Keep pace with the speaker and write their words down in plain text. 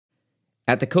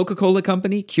At the Coca-Cola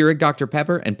Company, Keurig Dr.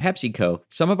 Pepper, and PepsiCo,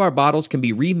 some of our bottles can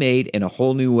be remade in a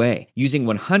whole new way, using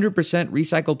 100%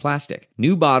 recycled plastic.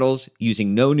 New bottles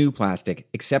using no new plastic,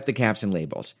 except the caps and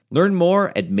labels. Learn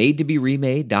more at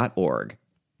madetoberemade.org.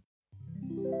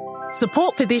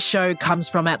 Support for this show comes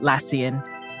from Atlassian.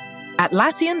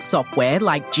 Atlassian software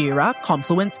like Jira,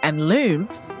 Confluence, and Loom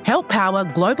help power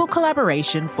global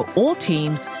collaboration for all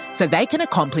teams so they can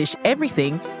accomplish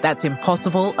everything that's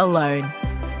impossible alone.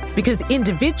 Because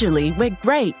individually, we're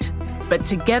great, but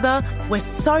together, we're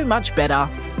so much better.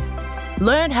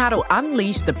 Learn how to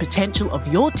unleash the potential of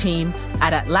your team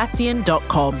at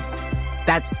Atlassian.com.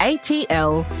 That's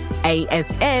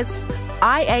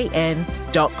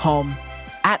Atlassian.com.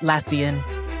 Atlassian.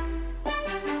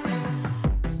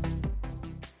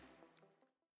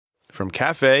 From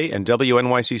Cafe and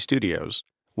WNYC Studios,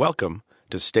 welcome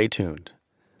to Stay Tuned.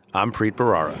 I'm Preet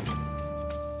Bharara.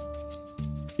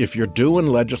 If you're doing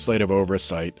legislative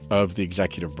oversight of the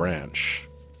executive branch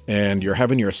and you're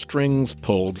having your strings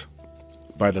pulled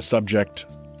by the subject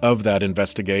of that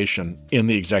investigation in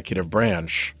the executive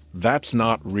branch, that's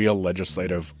not real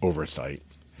legislative oversight.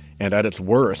 And at its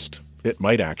worst, it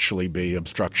might actually be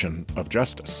obstruction of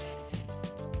justice.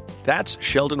 That's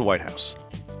Sheldon Whitehouse.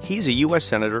 He's a U.S.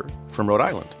 Senator from Rhode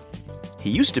Island. He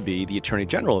used to be the Attorney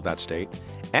General of that state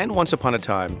and once upon a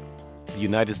time, the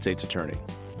United States Attorney.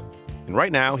 And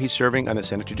right now, he's serving on the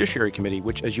Senate Judiciary Committee,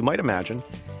 which, as you might imagine,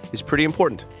 is pretty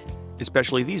important,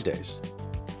 especially these days.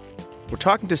 We're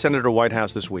talking to Senator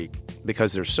Whitehouse this week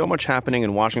because there's so much happening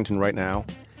in Washington right now,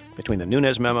 between the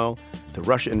Nunes memo, the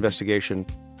Russia investigation,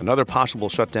 another possible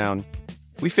shutdown.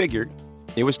 We figured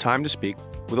it was time to speak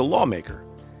with a lawmaker,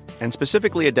 and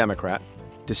specifically a Democrat,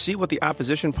 to see what the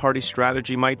opposition party's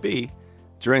strategy might be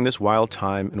during this wild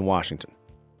time in Washington.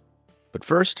 But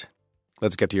first,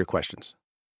 let's get to your questions.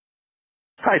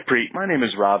 Hi, Preet. My name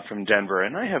is Rob from Denver,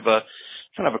 and I have a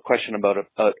question about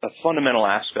a fundamental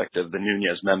aspect of the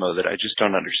Nunes memo that I just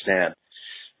don't understand.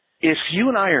 If you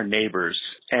and I are neighbors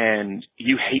and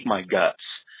you hate my guts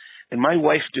and my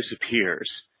wife disappears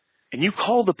and you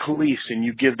call the police and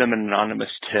you give them an anonymous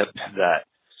tip that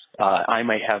I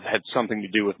may have had something to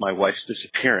do with my wife's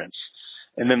disappearance,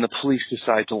 and then the police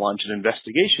decide to launch an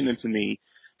investigation into me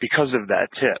because of that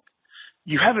tip,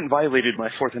 you haven't violated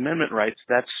my Fourth Amendment rights.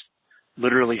 That's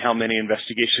literally how many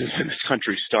investigations in this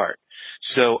country start.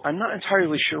 So I'm not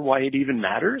entirely sure why it even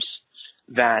matters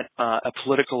that a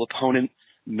political opponent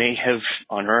may have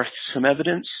unearthed some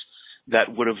evidence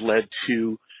that would have led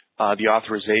to the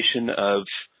authorization of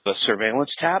a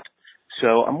surveillance tap.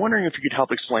 So I'm wondering if you could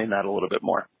help explain that a little bit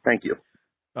more. Thank you.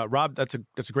 Rob, that's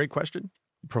a great question,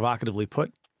 provocatively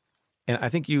put. And I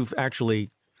think you've actually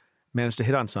managed to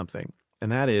hit on something,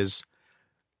 and that is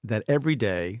that every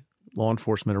day law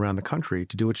enforcement around the country,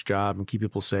 to do its job and keep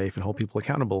people safe and hold people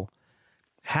accountable,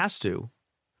 has to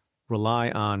rely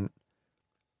on,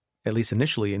 at least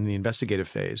initially in the investigative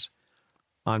phase,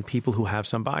 on people who have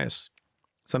some bias.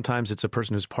 Sometimes it's a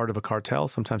person who's part of a cartel.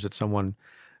 Sometimes it's someone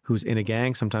who's in a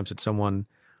gang. Sometimes it's someone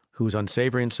who's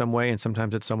unsavory in some way. And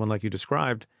sometimes it's someone like you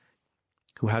described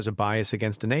who has a bias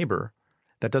against a neighbor.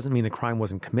 That doesn't mean the crime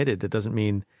wasn't committed. It doesn't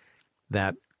mean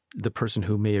that the person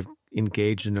who may have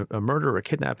engaged in a murder or a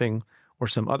kidnapping or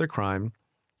some other crime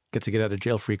gets a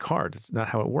get-out-of-jail-free card. It's not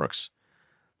how it works.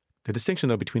 The distinction,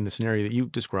 though, between the scenario that you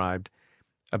described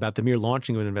about the mere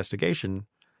launching of an investigation,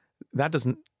 that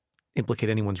doesn't implicate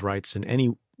anyone's rights in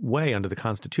any way under the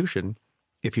Constitution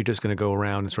if you're just going to go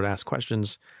around and sort of ask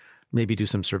questions, maybe do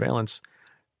some surveillance.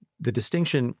 The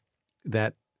distinction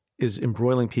that is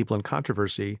embroiling people in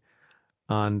controversy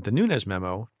on the Nunes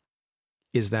memo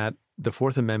is that the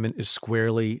Fourth Amendment is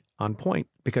squarely on point,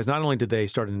 because not only did they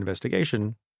start an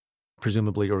investigation,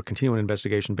 presumably, or continue an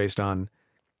investigation based on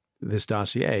this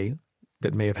dossier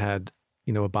that may have had,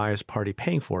 a biased party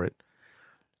paying for it,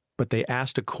 but they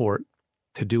asked a court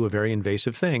to do a very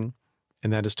invasive thing,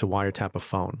 and that is to wiretap a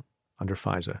phone under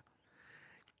FISA.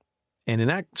 And in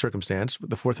that circumstance, what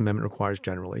the Fourth Amendment requires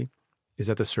generally is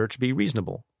that the search be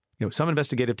reasonable. Some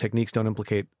investigative techniques don't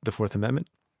implicate the Fourth Amendment.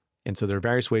 And so there are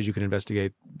various ways you can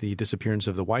investigate the disappearance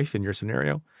of the wife in your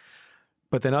scenario.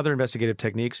 But then other investigative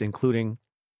techniques, including,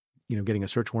 getting a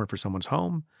search warrant for someone's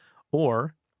home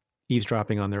or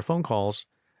eavesdropping on their phone calls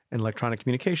and electronic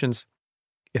communications,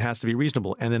 it has to be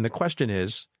reasonable. And then the question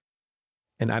is,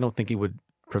 and I don't think it would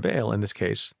prevail in this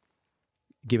case,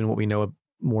 given what we know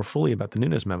more fully about the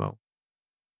Nunes memo,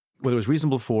 whether it was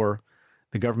reasonable for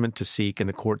the government to seek and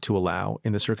the court to allow,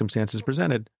 in the circumstances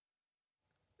presented,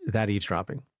 that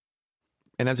eavesdropping.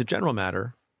 And as a general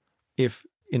matter, if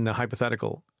in the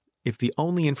hypothetical, if the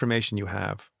only information you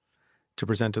have to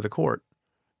present to the court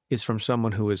is from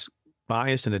someone who is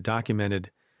biased in a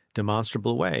documented,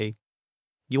 demonstrable way,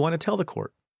 you want to tell the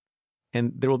court.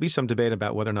 And there will be some debate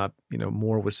about whether or not,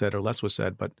 more was said or less was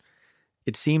said, but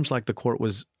it seems like the court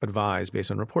was advised,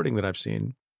 based on reporting that I've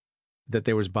seen, that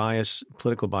there was bias,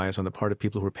 political bias on the part of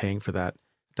people who were paying for that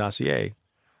dossier.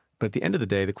 But at the end of the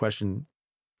day, the question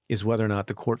is whether or not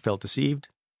the court felt deceived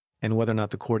and whether or not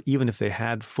the court, even if they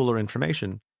had fuller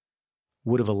information,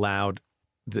 would have allowed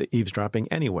the eavesdropping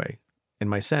anyway. And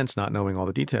my sense, not knowing all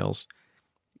the details,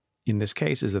 in this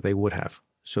case is that they would have.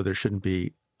 So there shouldn't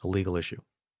be a legal issue.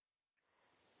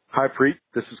 Hi, Preet.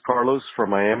 This is Carlos from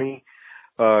Miami.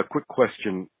 Quick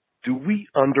question. Do we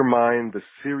undermine the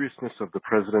seriousness of the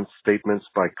president's statements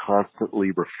by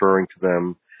constantly referring to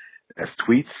them as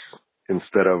tweets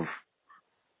instead of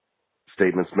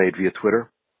statements made via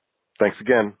Twitter? Thanks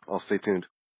again. I'll stay tuned.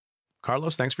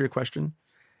 Carlos, thanks for your question.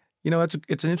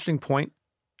 It's an interesting point.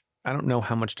 I don't know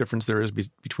how much difference there is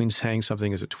between saying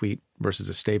something as a tweet versus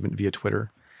a statement via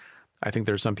Twitter. I think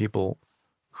there are some people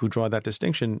who draw that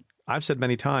distinction. I've said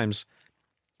many times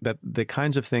that the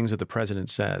kinds of things that the president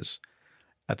says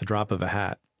at the drop of a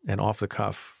hat and off the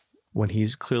cuff, when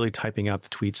he's clearly typing out the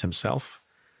tweets himself,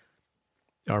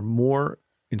 are more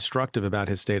instructive about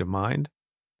his state of mind,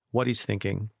 what he's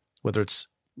thinking, whether it's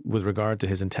with regard to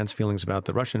his intense feelings about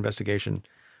the Russia investigation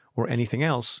or anything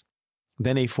else,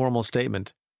 than a formal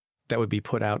statement that would be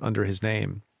put out under his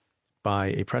name by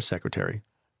a press secretary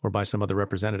or by some other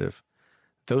representative.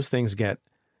 Those things get,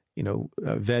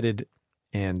 vetted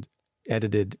and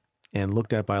edited and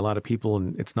looked at by a lot of people,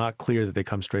 and it's not clear that they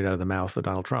come straight out of the mouth of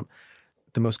Donald Trump.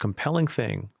 The most compelling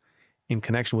thing in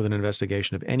connection with an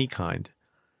investigation of any kind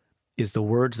is the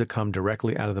words that come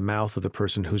directly out of the mouth of the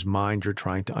person whose mind you're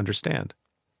trying to understand.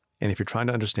 And if you're trying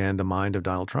to understand the mind of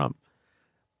Donald Trump,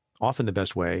 often the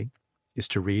best way is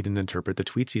to read and interpret the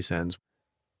tweets he sends.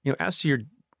 As to your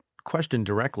question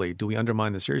directly, do we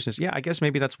undermine the seriousness? Yeah, I guess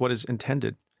maybe that's what is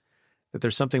intended, that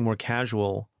there's something more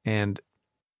casual and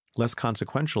less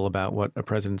consequential about what a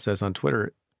president says on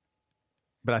Twitter.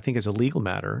 But I think as a legal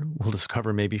matter, we'll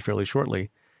discover maybe fairly shortly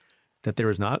that there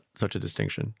is not such a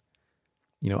distinction.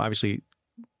 Obviously,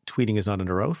 tweeting is not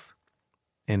under oath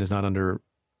and is not under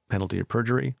penalty of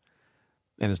perjury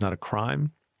and is not a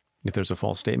crime if there's a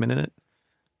false statement in it.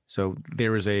 So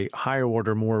there is a higher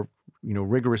order, more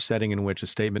rigorous setting in which a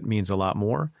statement means a lot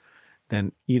more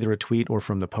than either a tweet or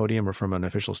from the podium or from an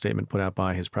official statement put out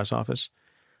by his press office.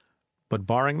 But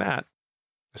barring that,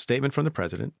 a statement from the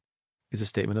president is a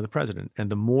statement of the president. And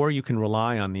the more you can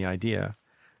rely on the idea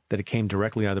that it came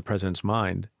directly out of the president's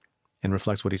mind and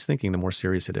reflects what he's thinking, the more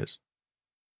serious it is.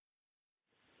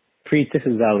 Preet, this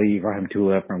is Ali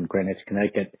Rahmatullah from Greenwich,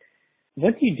 Connecticut.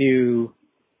 What do you do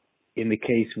in the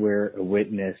case where a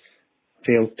witness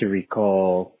fails to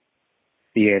recall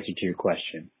the answer to your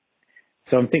question?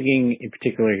 So I'm thinking in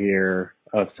particular here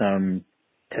of some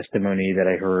testimony that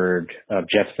I heard of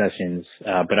Jeff Sessions,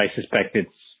 but I suspect it's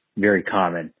very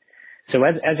common. So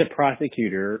as a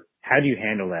prosecutor, how do you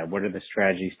handle that? What are the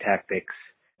strategies, tactics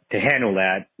to handle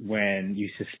that when you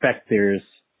suspect there's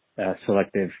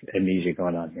selective amnesia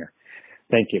going on here?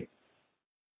 Thank you.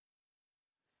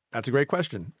 That's a great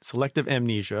question. Selective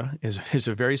amnesia is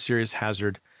a very serious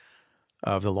hazard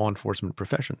of the law enforcement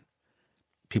profession.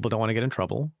 People don't want to get in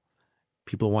trouble.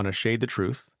 People want to shade the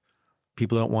truth.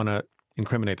 People don't want to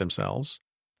incriminate themselves.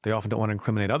 They often don't want to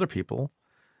incriminate other people.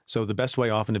 So the best way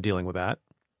often of dealing with that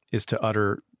is to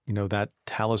utter, that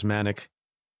talismanic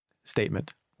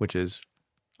statement, which is,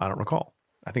 I don't recall.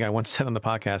 I think I once said on the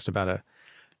podcast about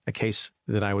a case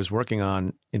that I was working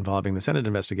on involving the Senate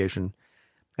investigation,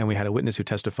 and we had a witness who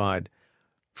testified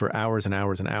for hours and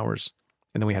hours and hours.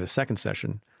 And then we had a second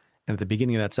session. And at the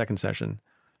beginning of that second session,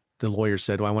 the lawyer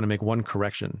said, well, I want to make one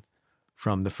correction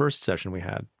from the first session we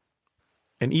had.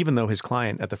 And even though his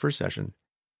client at the first session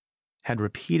had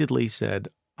repeatedly said,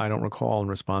 I don't recall, in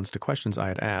response to questions I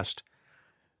had asked,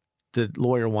 the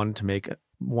lawyer wanted to make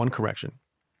one correction.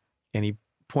 And he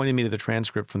pointed me to the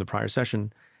transcript from the prior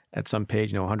session at some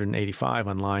page, 185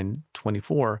 on line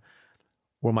 24,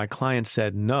 where my client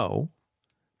said no,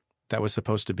 that was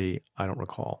supposed to be, I don't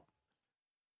recall.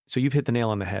 So you've hit the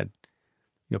nail on the head.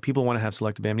 People want to have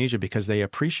selective amnesia because they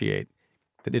appreciate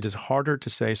that it is harder to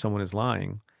say someone is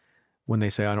lying when they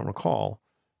say, I don't recall,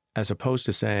 as opposed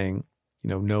to saying,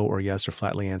 no or yes or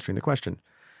flatly answering the question.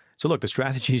 So look, the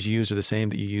strategies you use are the same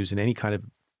that you use in any kind of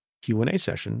Q&A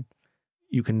session.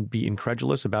 You can be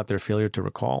incredulous about their failure to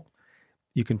recall.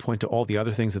 You can point to all the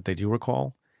other things that they do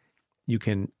recall. You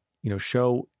can,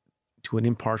 show to an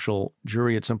impartial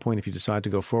jury at some point, if you decide to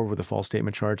go forward with a false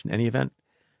statement charge in any event,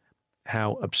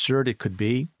 how absurd it could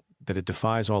be, that it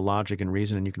defies all logic and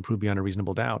reason, and you can prove beyond a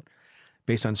reasonable doubt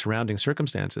based on surrounding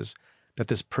circumstances that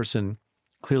this person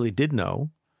clearly did know.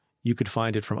 You could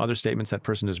find it from other statements that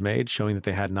person has made showing that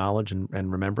they had knowledge and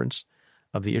remembrance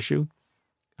of the issue.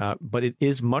 But it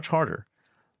is much harder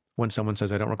when someone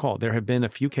says, I don't recall. There have been a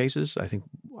few cases, I think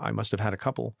I must have had a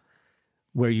couple,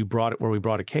 where we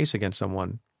brought a case against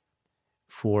someone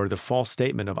for the false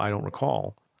statement of I don't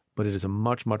recall, but it is a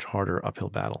much, much harder uphill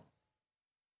battle.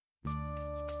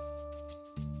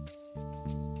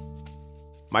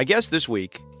 My guest this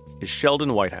week is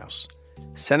Sheldon Whitehouse,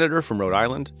 senator from Rhode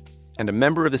Island and a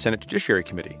member of the Senate Judiciary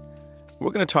Committee.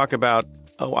 We're going to talk about,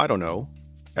 I don't know,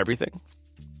 everything.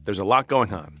 There's a lot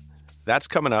going on. That's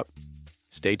coming up.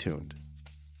 Stay tuned.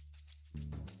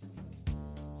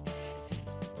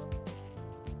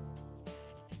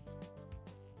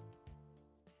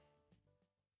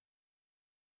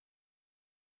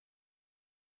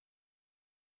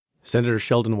 Senator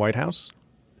Sheldon Whitehouse,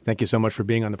 thank you so much for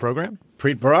being on the program.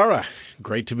 Preet Bharara,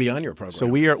 great to be on your program. So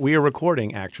we are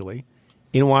recording, actually,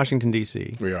 in Washington,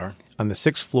 D.C. We are. On the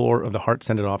 6th floor of the Hart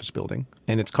Senate Office Building.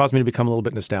 And it's caused me to become a little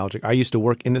bit nostalgic. I used to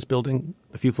work in this building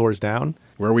a few floors down.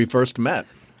 Where we first met.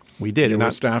 We did. You were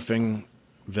staffing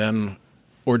then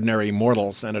ordinary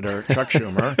mortal Senator Chuck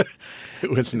Schumer,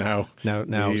 who is now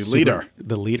the leader.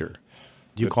 The leader.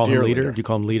 Do you call him leader? Do you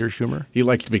call him Leader Schumer? He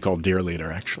likes to be called Dear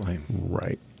Leader, actually.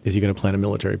 Right. Is he going to plan a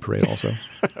military parade also?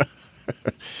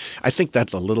 I think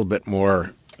that's a little bit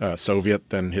more Soviet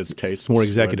than his taste. It's more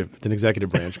executive. It's an executive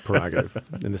branch prerogative.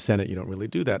 In the Senate, you don't really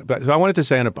do that. But so I wanted to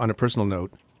say on a personal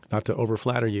note, not to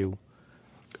overflatter you.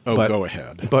 Go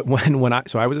ahead. But when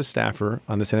I was a staffer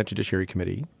on the Senate Judiciary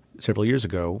Committee several years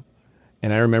ago,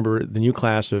 and I remember the new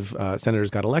class of senators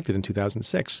got elected in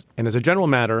 2006. And as a general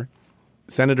matter,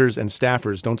 senators and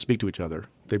staffers don't speak to each other.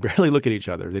 They barely look at each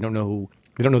other. They don't know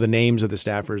the names of the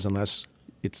staffers unless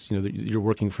it's you're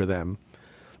working for them.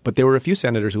 But there were a few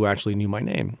senators who actually knew my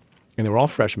name, and they were all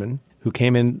freshmen who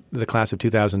came in the class of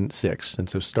 2006 and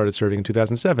so started serving in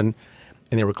 2007.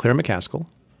 And they were Claire McCaskill,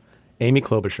 Amy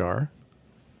Klobuchar,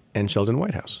 and Sheldon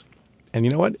Whitehouse. And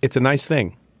you know what? It's a nice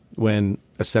thing when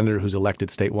a senator who's elected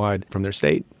statewide from their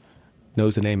state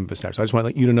knows the name of a staffer. So I just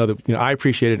want you to know that I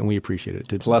appreciate it and we appreciate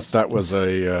it. Plus, that was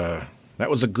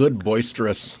a good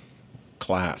boisterous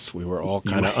class. We were all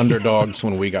kind of underdogs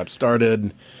when we got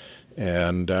started,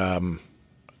 and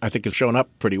I think it's shown up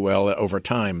pretty well over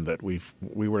time that we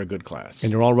were a good class.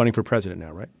 And you're all running for president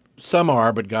now, right? Some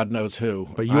are, but God knows who.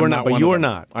 But you are not. But you are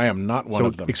not. I am not one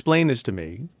of them. So explain this to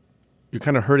me. You're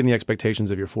kind of hurting the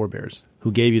expectations of your forebears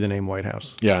who gave you the name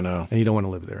Whitehouse. Yeah, I know. And you don't want to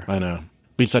live there. I know.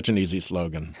 Be such an easy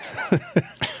slogan.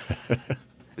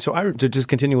 So to just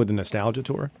continue with the nostalgia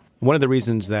tour, one of the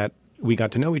reasons that we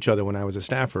got to know each other when I was a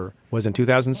staffer was in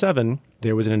 2007,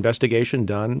 there was an investigation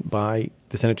done by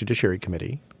the Senate Judiciary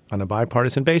Committee on a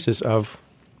bipartisan basis of,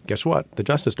 guess what, the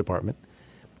Justice Department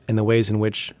and the ways in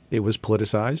which it was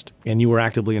politicized. And you were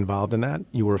actively involved in that.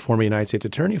 You were a former United States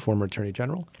attorney, former attorney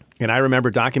general. And I remember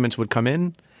documents would come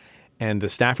in and the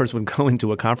staffers would go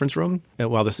into a conference room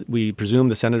while we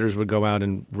presumed the senators would go out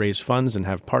and raise funds and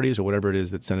have parties or whatever it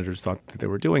is that senators thought that they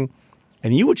were doing.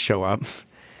 And you would show up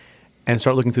and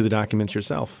start looking through the documents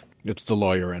yourself. It's the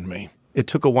lawyer in me. It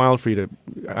took a while for you to,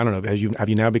 I don't know, have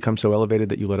you now become so elevated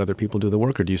that you let other people do the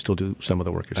work, or do you still do some of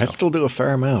the work yourself? I still do a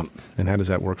fair amount. And how does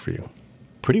that work for you?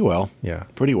 Pretty well. Yeah.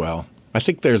 Pretty well. I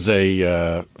think there's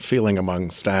a feeling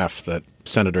among staff that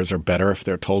senators are better if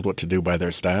they're told what to do by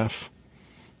their staff.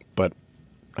 But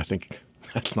I think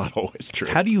that's not always true.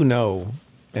 How do you know,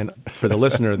 and for the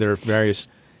listener, there are various,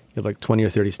 you have like 20 or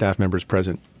 30 staff members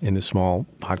present in this small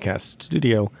podcast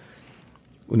studio.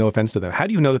 No offense to them. How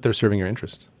do you know that they're serving your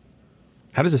interests?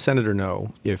 How does a senator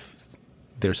know if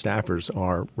their staffers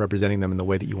are representing them in the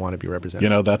way that you want to be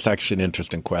represented? That's actually an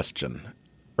interesting question.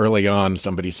 Early on,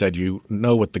 somebody said, you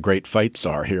know what the great fights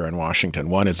are here in Washington.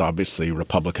 One is obviously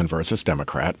Republican versus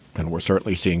Democrat, and we're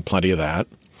certainly seeing plenty of that.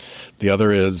 The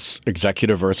other is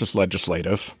executive versus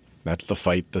legislative. That's the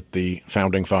fight that the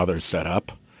founding fathers set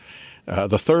up.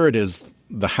 The third is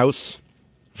the House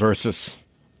versus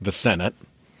the Senate.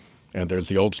 And there's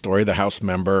the old story, the House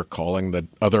member calling the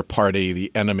other party the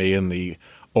enemy, and the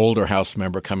older House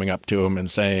member coming up to him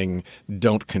and saying,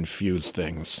 don't confuse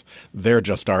things. They're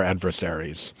just our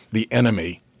adversaries. The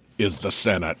enemy is the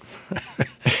Senate.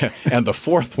 And the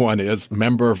fourth one is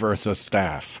member versus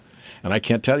staff. And I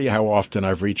can't tell you how often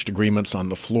I've reached agreements on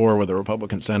the floor with a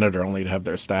Republican senator only to have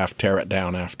their staff tear it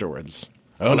down afterwards.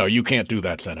 Oh, no, you can't do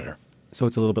that, Senator. So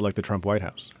it's a little bit like the Trump White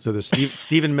House. So there's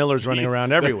Stephen Miller's running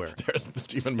around everywhere.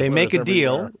 They make a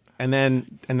deal, and then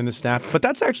the staff. But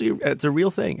it's a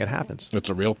real thing. It happens. It's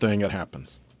a real thing. It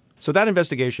happens. So that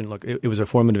investigation, look, it was a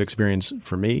formative experience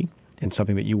for me. and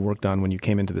something that you worked on when you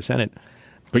came into the Senate.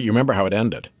 But you remember how it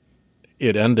ended.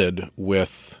 It ended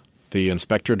with the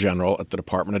Inspector General at the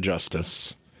Department of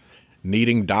Justice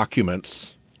needing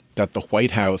documents that the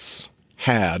White House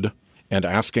had and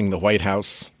asking the White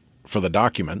House for the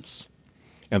documents,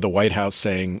 and the White House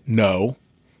saying, no,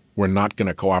 we're not going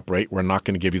to cooperate. We're not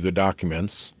going to give you the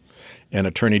documents. And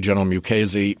Attorney General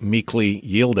Mukasey meekly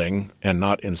yielding and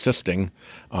not insisting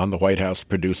on the White House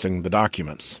producing the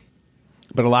documents.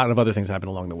 But a lot of other things happened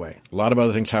along the way. A lot of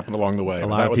other things happened along the way.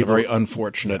 That was a very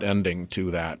unfortunate ending to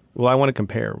that. Well, I want to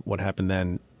compare what happened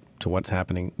then to what's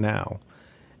happening now.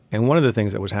 And one of the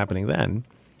things that was happening then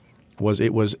was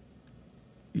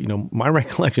my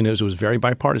recollection is it was very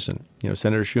bipartisan.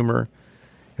 Senator Schumer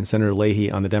and Senator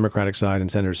Leahy on the Democratic side and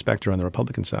Senator Specter on the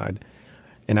Republican side.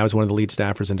 And I was one of the lead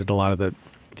staffers and did a lot of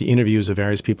the interviews of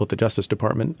various people at the Justice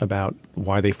Department about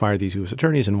why they fired these U.S.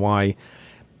 attorneys and why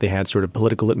they had sort of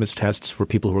political litmus tests for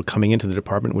people who were coming into the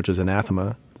department, which is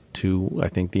anathema to, I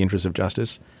think, the interests of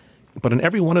justice. But in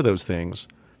every one of those things,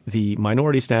 the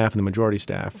minority staff and the majority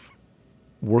staff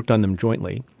worked on them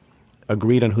jointly,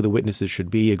 agreed on who the witnesses should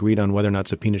be, agreed on whether or not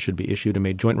subpoenas should be issued, and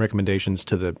made joint recommendations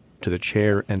to the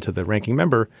chair and to the ranking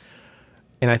member.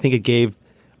 And I think it gave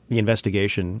the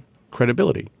investigation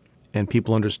credibility. And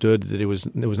people understood that it was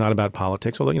not about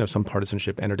politics, although some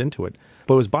partisanship entered into it.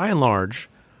 But it was by and large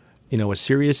a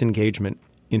serious engagement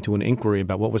into an inquiry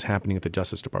about what was happening at the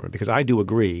Justice Department. Because I do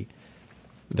agree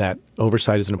that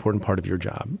oversight is an important part of your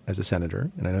job as a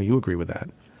senator, and I know you agree with that.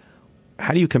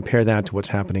 How do you compare that to what's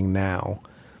happening now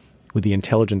with the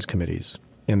intelligence committees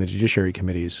and the judiciary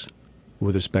committees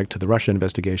with respect to the Russia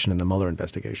investigation and the Mueller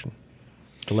investigation,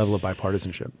 the level of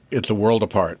bipartisanship? It's a world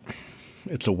apart.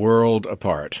 It's a world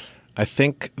apart. I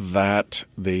think that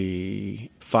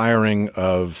the firing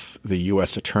of the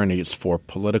U.S. attorneys for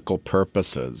political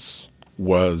purposes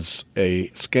was a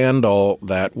scandal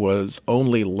that was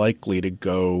only likely to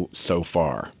go so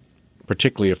far,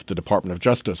 particularly if the Department of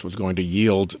Justice was going to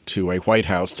yield to a White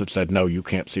House that said, no, you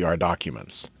can't see our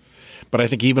documents. But I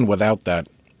think even without that,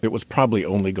 it was probably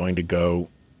only going to go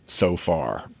so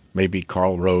far. Maybe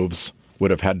Karl Roves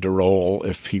would have had to roll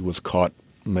if he was caught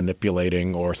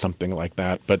manipulating or something like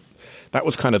that. But that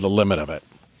was kind of the limit of it.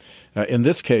 In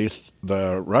this case,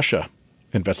 the Russia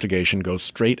investigation goes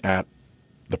straight at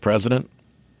the president,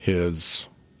 his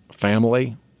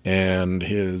family, and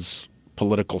his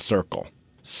political circle.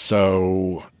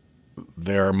 So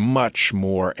they're much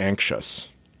more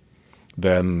anxious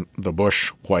than the Bush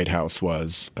White House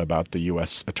was about the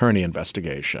U.S. attorney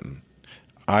investigation.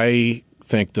 I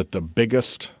think that the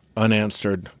biggest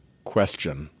unanswered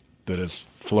question that is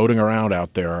floating around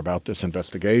out there about this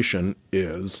investigation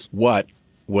is, what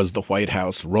was the White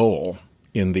House role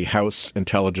in the House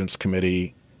Intelligence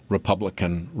Committee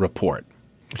Republican report?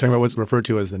 You're talking about what's referred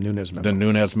to as the Nunes memo. The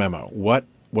Nunes memo. What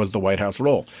was the White House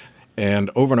role?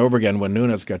 And over again, when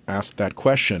Nunes gets asked that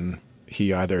question,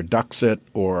 he either ducks it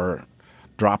or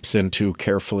drops into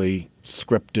carefully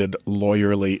scripted,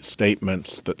 lawyerly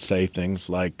statements that say things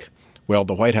like, well,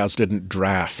 the White House didn't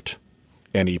draft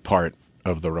any part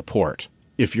of the report.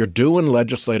 If you're doing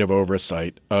legislative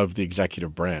oversight of the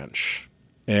executive branch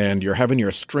and you're having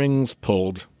your strings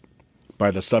pulled by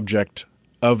the subject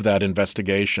of that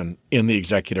investigation in the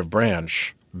executive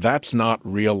branch, that's not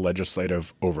real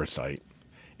legislative oversight.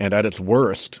 And at its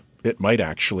worst, it might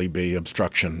actually be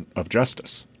obstruction of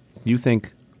justice. You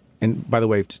think, and by the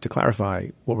way, just to clarify,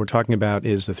 what we're talking about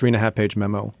is the 3.5-page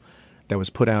memo that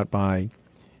was put out by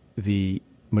the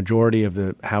majority of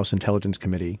the House Intelligence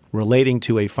Committee relating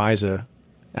to a FISA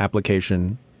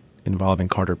application involving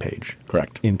Carter Page.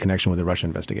 Correct. In connection with the Russia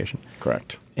investigation.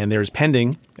 Correct. And there's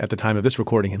pending, at the time of this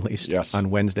recording at least, yes, on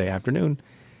Wednesday afternoon,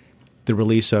 the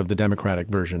release of the Democratic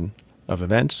version of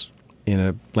events in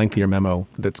a lengthier memo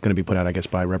that's going to be put out, I guess,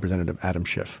 by Representative Adam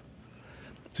Schiff.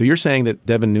 So you're saying that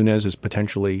Devin Nunes is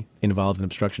potentially involved in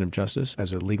obstruction of justice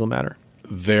as a legal matter?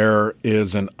 There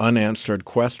is an unanswered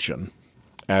question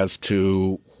as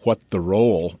to what the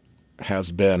role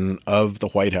has been of the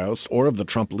White House or of the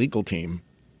Trump legal team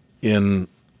in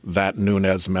that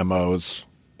Nunes memo's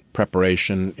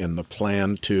preparation, in the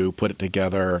plan to put it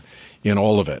together, in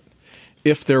all of it.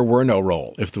 If there were no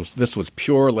role, if this was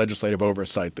pure legislative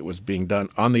oversight that was being done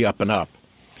on the up and up,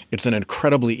 it's an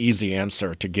incredibly easy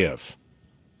answer to give.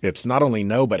 It's not only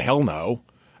no, but hell no.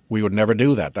 We would never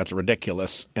do that. That's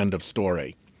ridiculous. End of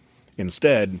story.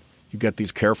 Instead, you get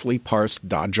these carefully parsed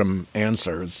dodgem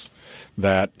answers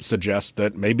that suggest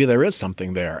that maybe there is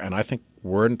something there. And I think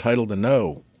we're entitled to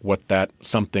know what that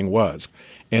something was.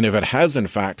 And if it has, in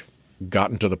fact,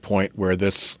 gotten to the point where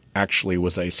this actually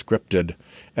was a scripted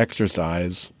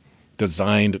exercise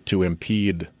designed to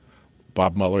impede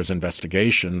Bob Mueller's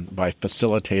investigation by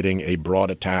facilitating a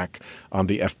broad attack on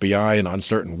the FBI and on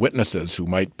certain witnesses who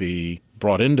might be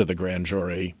brought into the grand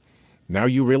jury, now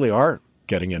you really are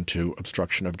getting into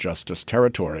obstruction of justice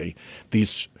territory.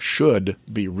 These should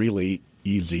be really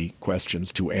easy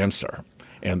questions to answer,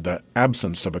 and the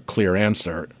absence of a clear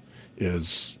answer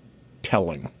is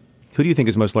telling. Who do you think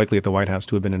is most likely at the White House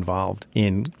to have been involved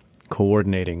in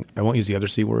coordinating, I won't use the other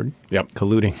C word,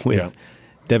 colluding with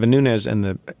Devin Nunes and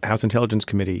the House Intelligence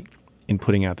Committee in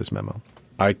putting out this memo?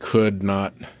 I could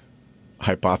not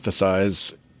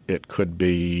hypothesize. It could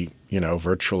be,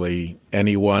 virtually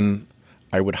anyone.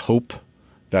 I would hope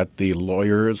that the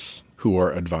lawyers who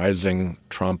are advising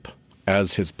Trump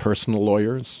as his personal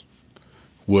lawyers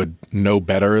would know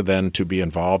better than to be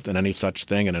involved in any such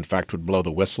thing, and in fact would blow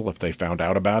the whistle if they found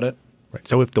out about it. Right.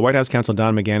 So if the White House counsel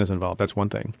Don McGahn is involved, that's one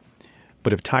thing.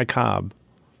 But if Ty Cobb,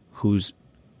 who's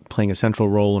playing a central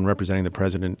role in representing the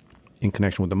president in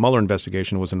connection with the Mueller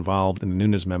investigation, was involved in the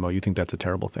Nunes memo, you think that's a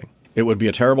terrible thing? It would be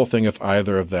a terrible thing if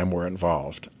either of them were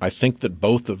involved. I think that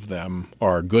both of them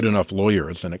are good enough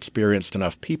lawyers and experienced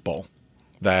enough people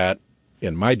that,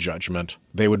 in my judgment,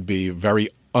 they would be very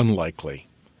unlikely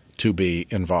to be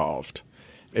involved.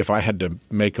 If I had to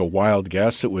make a wild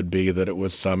guess, it would be that it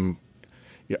was some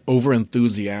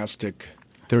overenthusiastic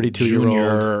 32-year-old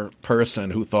junior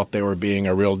person who thought they were being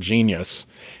a real genius,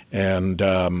 and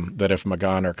that if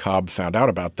McGahn or Cobb found out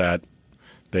about that,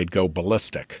 they'd go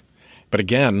ballistic. But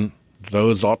again,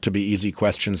 those ought to be easy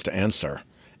questions to answer,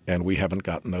 and we haven't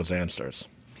gotten those answers.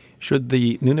 Should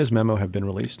the Nunes memo have been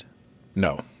released?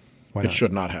 No. Why it not?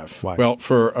 should not have. Why? Well,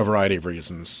 for a variety of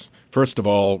reasons. First of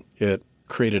all, it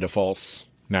created a false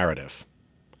narrative.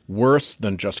 Worse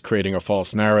than just creating a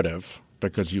false narrative,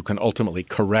 because you can ultimately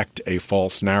correct a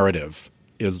false narrative,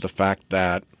 is the fact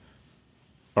that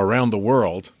around the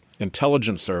world,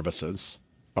 intelligence services,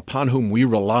 upon whom we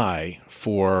rely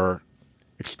for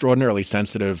extraordinarily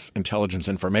sensitive intelligence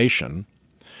information,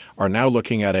 are now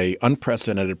looking at an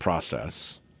unprecedented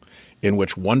process in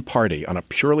which one party, on a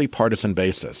purely partisan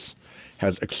basis,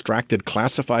 has extracted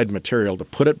classified material to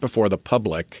put it before the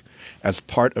public as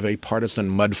part of a partisan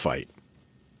mud fight.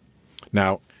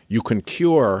 Now, you can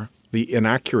cure the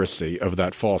inaccuracy of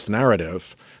that false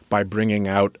narrative by bringing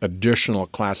out additional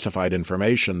classified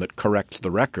information that corrects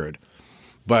the record.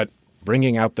 But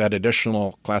bringing out that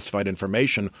additional classified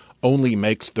information only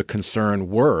makes the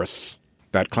concern worse.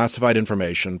 That classified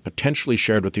information, potentially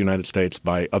shared with the United States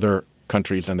by other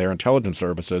countries and their intelligence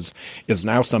services, is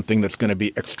now something that's going to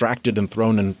be extracted and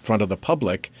thrown in front of the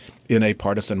public in a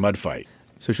partisan mud fight.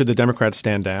 So should the Democrats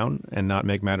stand down and not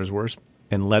make matters worse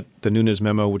and let the Nunes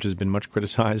memo, which has been much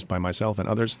criticized by myself and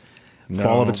others,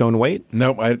 fall of its own weight?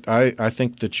 No, I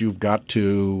think that you've got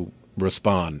to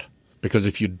respond, because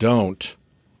if you don't,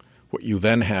 what you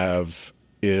then have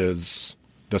is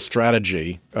the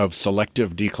strategy of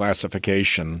selective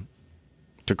declassification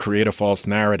to create a false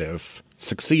narrative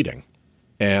succeeding.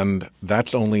 And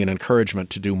that's only an encouragement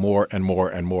to do more and more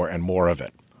and more and more of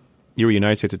it. You were a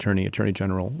United States Attorney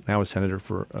General, now a senator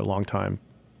for a long time.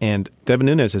 And Devin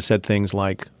Nunes has said things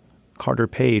like Carter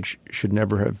Page should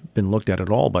never have been looked at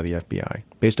all by the FBI.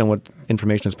 Based on what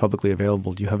information is publicly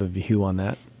available, do you have a view on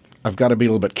that? I've got to be a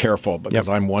little bit careful because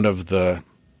I'm one of the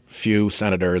few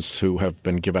senators who have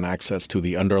been given access to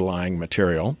the underlying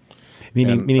material.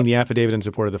 Meaning the affidavit in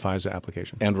support of the FISA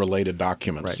application. And related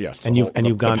documents, right. Yes. And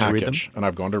you've gone to read them? And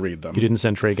I've gone to read them. You didn't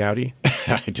send Trey Gowdy?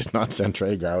 I did not send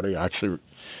Trey Gowdy. I actually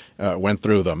went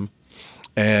through them.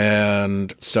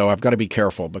 And so I've got to be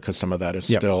careful because some of that is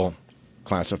still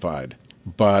classified.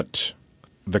 But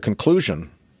the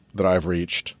conclusion that I've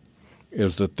reached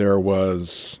is that there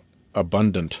was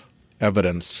abundant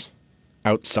evidence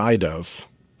outside of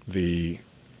the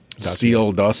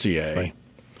Steele dossier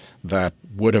that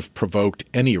would have provoked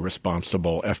any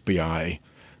responsible FBI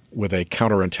with a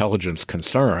counterintelligence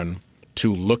concern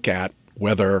to look at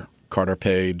whether Carter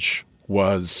Page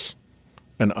was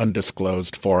an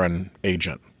undisclosed foreign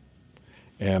agent.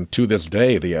 And to this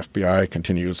day, the FBI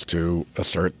continues to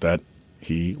assert that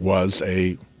he was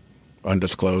a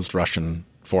undisclosed Russian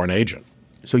foreign agent.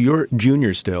 So you're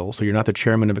junior still, so you're not the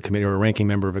chairman of a committee or a ranking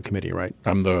member of a committee, right?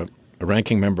 I'm a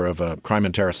ranking member of a crime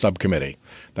and terror subcommittee.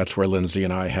 That's where Lindsay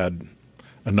and I had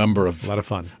a number of lot of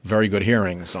fun, very good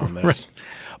hearings on this. Right.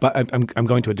 But I'm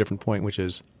going to a different point, which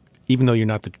is even though you're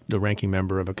not the ranking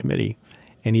member of a committee,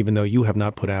 and even though you have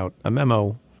not put out a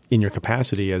memo in your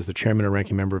capacity as the chairman or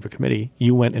ranking member of a committee,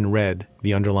 you went and read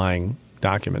the underlying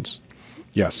documents.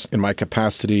 Yes, in my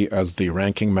capacity as the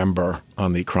ranking member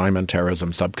on the Crime and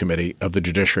Terrorism Subcommittee of the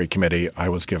Judiciary Committee, I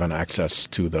was given access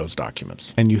to those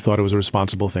documents. And you thought it was a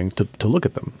responsible thing to look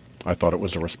at them? I thought it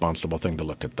was a responsible thing to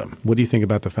look at them. What do you think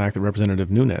about the fact that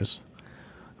Representative Nunes,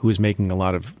 who is making a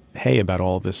lot of hay about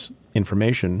all of this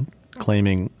information,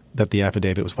 claiming that the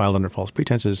affidavit was filed under false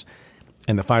pretenses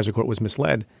and the FISA court was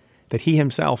misled, that he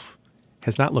himself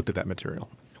has not looked at that material?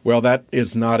 Well, that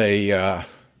is not a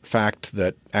fact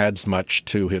that adds much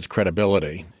to his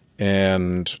credibility.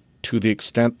 And to the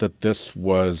extent that this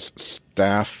was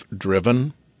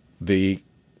staff-driven, the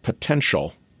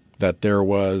potential that there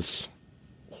was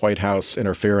White House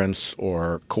interference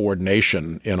or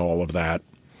coordination in all of that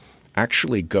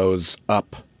actually goes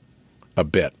up a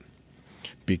bit,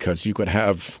 because you could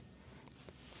have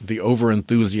the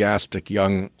overenthusiastic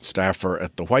young staffer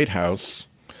at the White House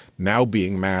now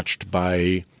being matched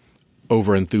by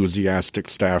overenthusiastic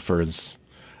staffers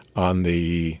on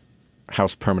the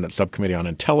House Permanent Subcommittee on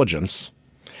Intelligence,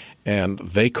 and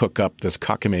they cook up this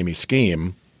cockamamie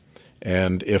scheme.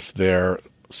 And if their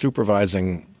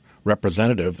supervising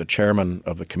representative, the chairman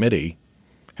of the committee,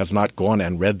 has not gone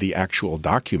and read the actual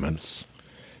documents,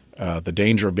 the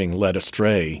danger of being led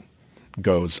astray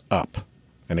goes up.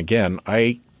 And again,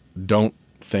 I don't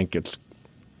think it's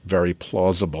very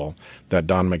plausible that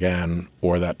Don McGahn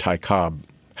or that Ty Cobb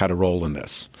had a role in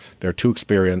this. They're too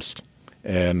experienced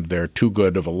and they're too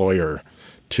good of a lawyer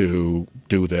to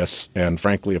do this. And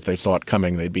frankly, if they saw it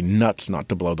coming, they'd be nuts not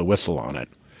to blow the whistle on it.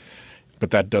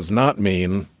 But that does not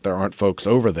mean there aren't folks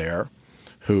over there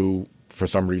who, for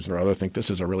some reason or other, think this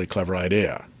is a really clever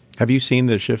idea. Have you seen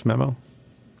the Schiff memo?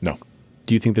 No.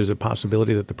 Do you think there's a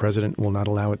possibility that the president will not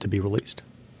allow it to be released?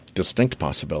 Distinct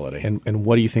possibility. And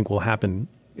what do you think will happen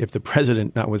if the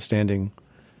president, notwithstanding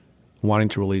wanting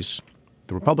to release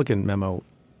the Republican memo,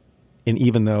 and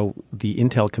even though the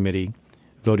Intel Committee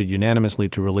voted unanimously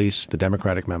to release the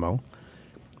Democratic memo,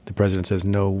 the president says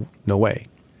no way?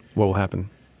 What will happen?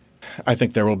 I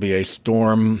think there will be a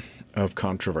storm of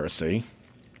controversy.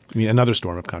 I mean, another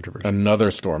storm of controversy.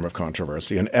 Another storm of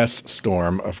controversy, an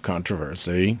S-storm of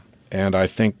controversy. And I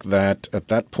think that at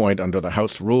that point, under the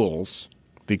House rules,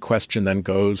 the question then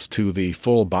goes to the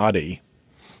full body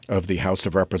of the House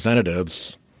of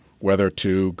Representatives whether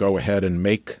to go ahead and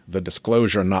make the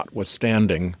disclosure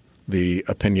notwithstanding the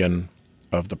opinion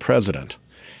of the president.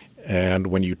 And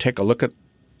when you take a look at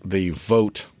the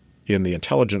vote in the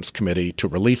Intelligence Committee to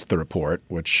release the report,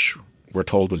 which we're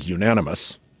told was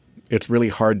unanimous, it's really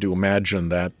hard to imagine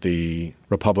that the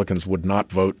Republicans would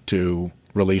not vote to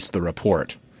release the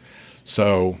report.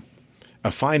 So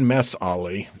a fine mess,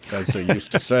 Ollie, as they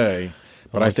used to say.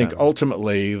 But I think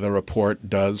ultimately the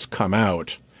report does come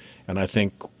out. And I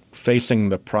think facing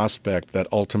the prospect that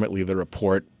ultimately the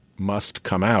report must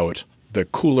come out, the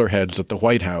cooler heads at the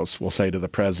White House will say to the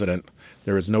president,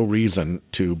 there is no reason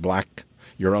to black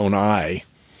your own eye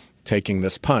taking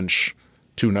this punch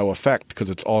to no effect, because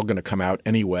it's all going to come out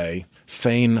anyway.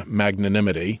 Feign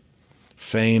magnanimity,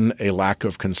 feign a lack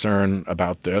of concern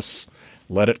about this,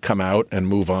 let it come out and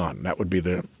move on. That would be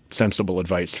the sensible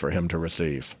advice for him to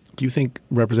receive. Do you think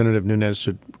Representative Nunes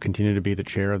should continue to be the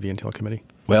chair of the Intel Committee?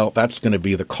 Well, that's going to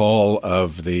be the call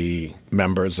of the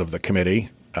members of the committee.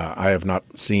 I have not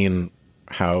seen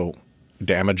how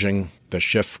damaging the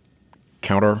Schiff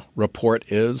counter report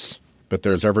is, but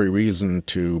there's every reason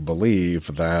to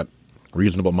believe that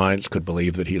reasonable minds could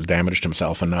believe that he has damaged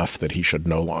himself enough that he should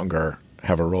no longer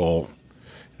have a role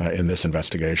in this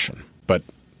investigation. But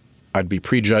I'd be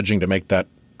prejudging to make that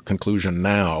conclusion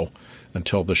now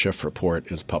until the Schiff report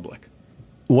is public.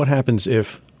 What happens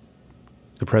if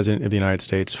the President of the United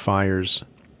States fires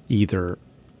either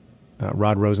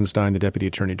Rod Rosenstein, the Deputy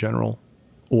Attorney General,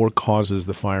 or causes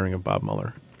the firing of Bob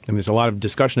Mueller? I mean, there's a lot of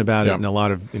discussion about it, and a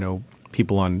lot of,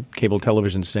 people on cable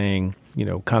television saying,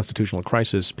 constitutional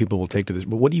crisis, people will take to this.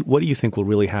 But what do you think will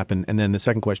really happen? And then the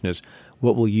second question is,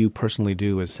 what will you personally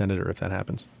do as senator if that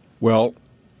happens? Well,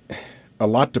 a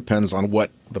lot depends on what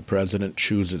the president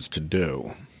chooses to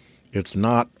do. It's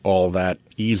not all that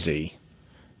easy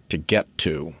to get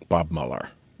to Bob Mueller.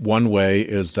 One way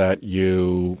is that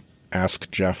you ask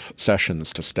Jeff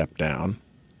Sessions to step down.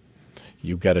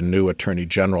 You get a new attorney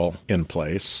general in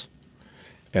place.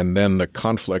 And then the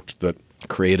conflict that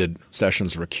created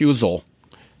Sessions' recusal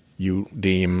you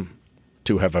deem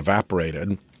to have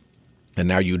evaporated. And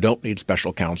now you don't need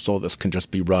special counsel. This can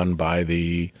just be run by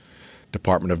the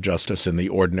Department of Justice in the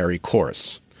ordinary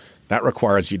course. That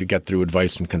requires you to get through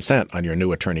advice and consent on your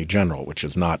new attorney general, which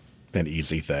is not an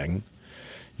easy thing.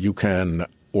 You can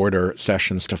order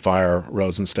Sessions to fire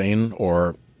Rosenstein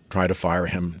or try to fire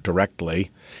him directly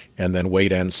and then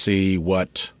wait and see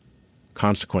what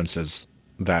consequences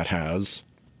that has.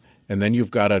 And then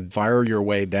you've got to fire your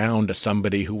way down to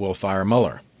somebody who will fire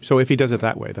Mueller. So if he does it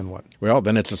that way, then what? Well,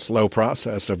 then it's a slow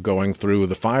process of going through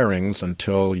the firings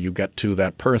until you get to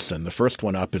that person. The first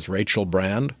one up is Rachel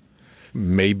Brand.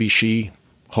 Maybe she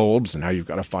holds, and now you've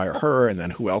got to fire her, and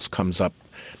then who else comes up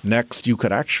next? You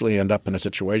could actually end up in a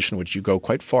situation in which you go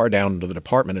quite far down into the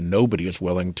department and nobody is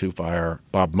willing to fire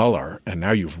Bob Mueller, and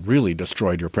now you've really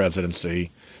destroyed your presidency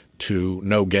to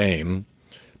no gain.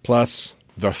 Plus,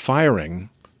 the firing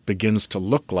begins to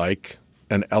look like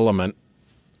an element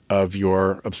of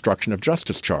your obstruction of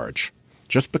justice charge.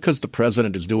 Just because the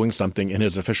president is doing something in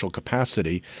his official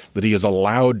capacity that he is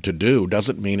allowed to do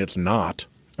doesn't mean it's not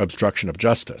obstruction of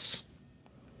justice.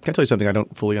 Can I tell you something I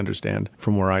don't fully understand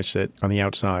from where I sit on the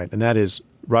outside? And that is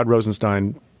Rod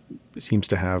Rosenstein seems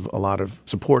to have a lot of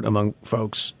support among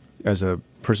folks as a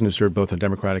person who served both a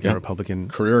Democratic and Republican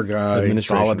career guy,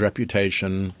 solid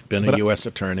reputation, been a U.S.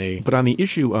 attorney. But on the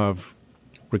issue of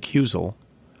recusal,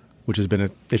 which has been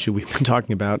an issue we've been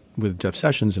talking about with Jeff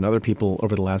Sessions and other people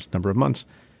over the last number of months,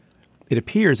 it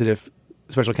appears that if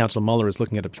Special Counsel Mueller is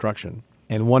looking at obstruction,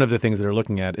 and one of the things that they're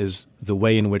looking at is the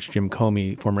way in which Jim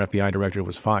Comey, former FBI director,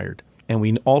 was fired. And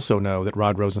we also know that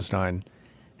Rod Rosenstein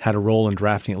had a role in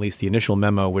drafting at least the initial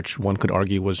memo, which one could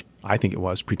argue was, I think it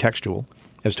was, pretextual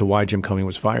as to why Jim Comey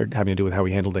was fired, having to do with how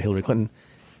he handled the Hillary Clinton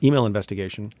email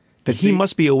investigation, that he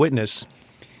must be a witness,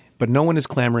 but no one is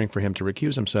clamoring for him to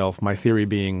recuse himself. My theory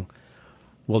being,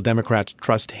 will Democrats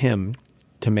trust him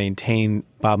to maintain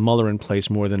Bob Mueller in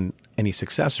place more than any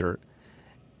successor?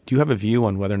 Do you have a view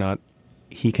on whether or not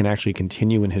he can actually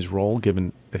continue in his role,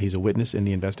 given that he's a witness in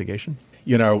the investigation?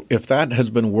 You know, if that has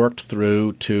been worked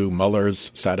through to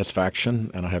Mueller's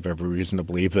satisfaction, and I have every reason to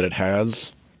believe that it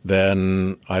has,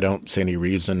 then I don't see any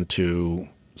reason to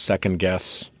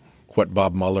second-guess what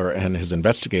Bob Mueller and his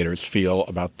investigators feel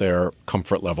about their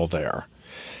comfort level there.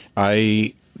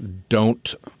 I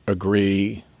don't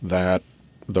agree that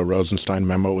the Rosenstein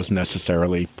memo was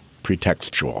necessarily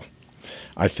pretextual.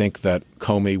 I think that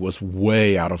Comey was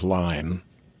way out of line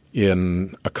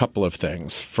in a couple of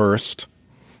things. First,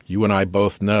 you and I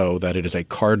both know that it is a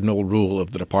cardinal rule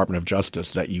of the Department of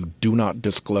Justice that you do not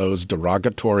disclose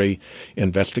derogatory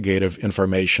investigative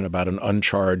information about an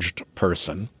uncharged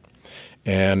person.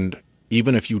 And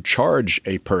even if you charge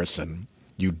a person,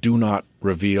 you do not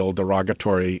reveal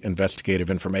derogatory investigative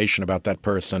information about that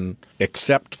person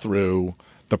except through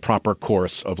the proper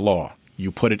course of law.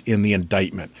 You put it in the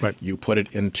indictment. Right. You put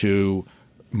it into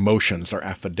motions or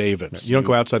affidavits. You don't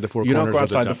go outside the four corners. You don't go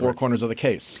outside the four corners of the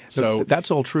case. So that's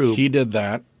all true. He did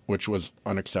that, which was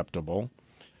unacceptable.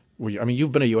 I mean,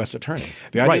 you've been a U.S. attorney.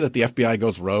 The idea that the FBI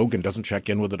goes rogue and doesn't check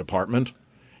in with the department,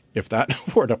 if that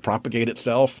were to propagate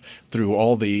itself through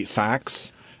all the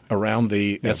SACs around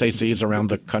the SACs around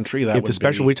the country, that would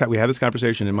be... We had this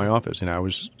conversation in my office, and I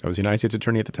was the United States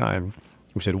attorney at the time.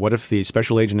 We said, what if the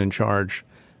special agent in charge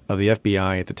of the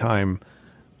FBI at the time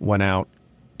went out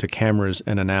to cameras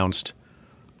and announced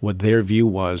what their view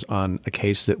was on a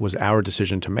case that was our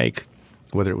decision to make,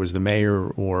 whether it was the mayor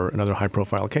or another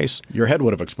high-profile case? Your head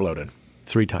would have exploded.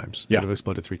 3 times. Yeah. It would have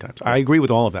exploded 3 times. I agree with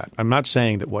all of that. I'm not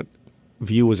saying that what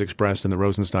view was expressed in the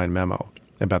Rosenstein memo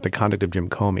about the conduct of Jim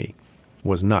Comey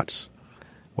was nuts.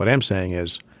 What I'm saying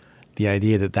is the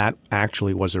idea that that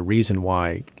actually was a reason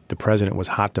why the president was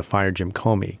hot to fire Jim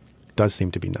Comey does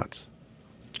seem to be nuts.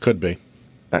 Could be.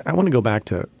 I want to go back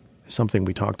to something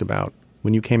we talked about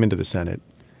when you came into the Senate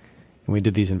and we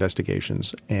did these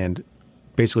investigations, and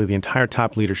basically the entire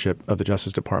top leadership of the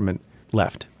Justice Department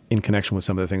left in connection with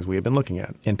some of the things we had been looking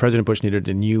at. And President Bush needed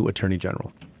a new attorney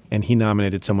general. And he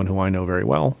nominated someone who I know very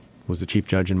well, was the chief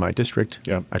judge in my district.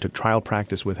 Yeah. I took trial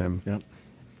practice with him. Yeah.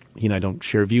 He and I don't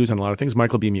share views on a lot of things,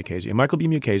 Michael B. Mukasey. And Michael B.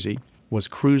 Mukasey was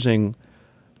cruising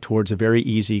towards a very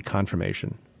easy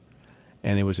confirmation.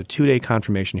 And it was a 2-day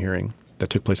confirmation hearing that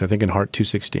took place, I think, in Hart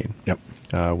 216,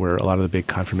 where a lot of the big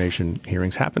confirmation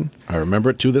hearings happen. I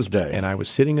remember it to this day. And I was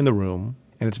sitting in the room,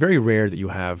 and it's very rare that you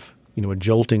have, a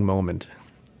jolting moment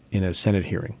in a Senate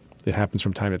hearing. It happens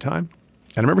from time to time.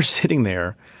 And I remember sitting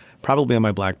there, probably on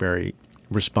my BlackBerry,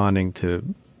 responding to,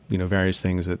 various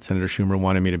things that Senator Schumer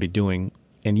wanted me to be doing.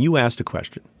 And you asked a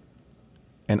question.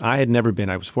 And I was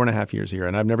 4.5 years here,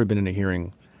 and I've never been in a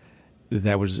hearing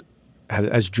that had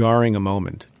as jarring a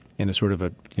moment and a sort of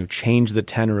a, change the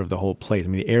tenor of the whole place. I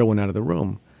mean, the air went out of the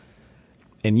room.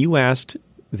 And you asked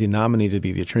the nominee to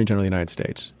be the Attorney General of the United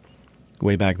States,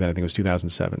 way back then, I think it was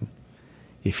 2007,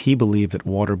 if he believed that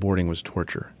waterboarding was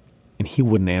torture, and he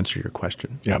wouldn't answer your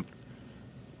question. Yeah.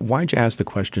 Why'd you ask the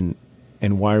question,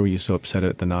 and why were you so upset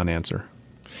at the non-answer?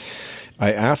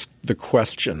 I asked the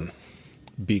question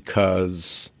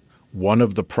because one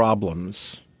of the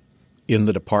problems in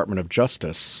the Department of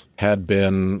Justice had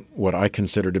been what I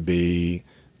consider to be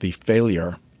the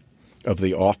failure of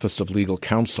the Office of Legal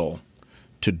Counsel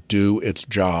to do its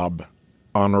job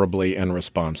honorably and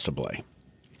responsibly.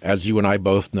 As you and I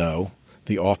both know,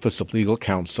 the Office of Legal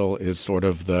Counsel is sort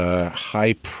of the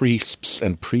high priests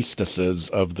and priestesses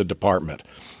of the department.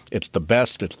 It's the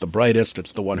best, it's the brightest,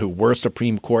 it's the one who were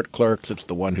Supreme Court clerks, it's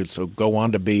the one who go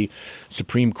on to be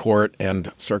Supreme Court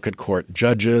and Circuit Court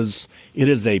judges. It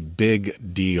is a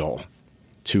big deal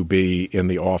to be in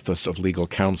the Office of Legal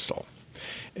Counsel.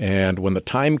 And when the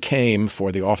time came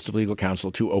for the Office of Legal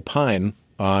Counsel to opine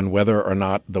on whether or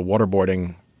not the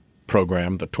waterboarding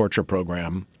program, the torture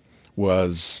program,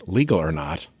 was legal or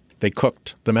not, they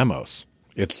cooked the memos.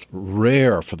 It's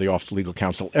rare for the Office of Legal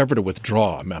Counsel ever to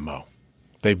withdraw a memo.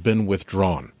 They've been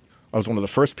withdrawn. I was one of the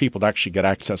first people to actually get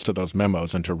access to those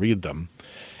memos and to read them,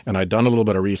 and I'd done a little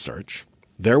bit of research.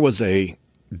 There was a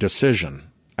decision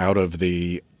out of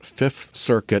the Fifth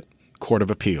Circuit Court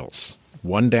of Appeals,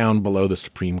 one down below the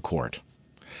Supreme Court,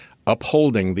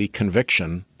 upholding the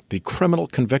conviction, the criminal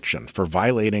conviction for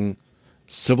violating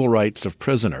civil rights of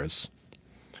prisoners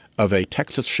of a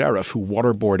Texas sheriff who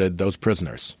waterboarded those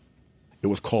prisoners. It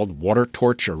was called water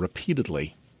torture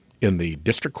repeatedly in the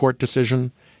district court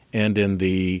decision and in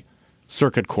the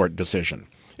circuit court decision.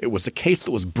 It was a case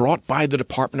that was brought by the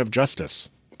Department of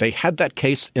Justice. They had that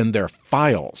case in their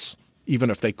files, even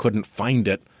if they couldn't find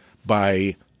it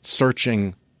by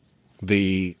searching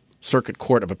the Circuit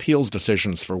Court of Appeals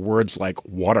decisions for words like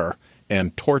water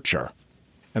and torture.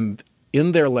 And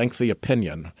in their lengthy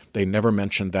opinion, they never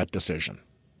mentioned that decision.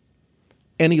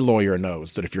 Any lawyer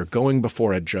knows that if you're going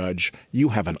before a judge, you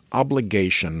have an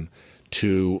obligation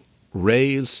to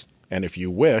raise, and if you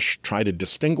wish, try to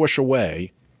distinguish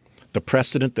away the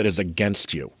precedent that is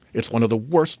against you. It's one of the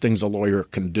worst things a lawyer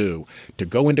can do, to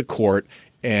go into court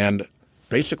and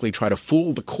basically try to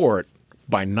fool the court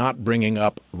by not bringing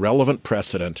up relevant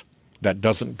precedent that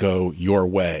doesn't go your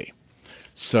way.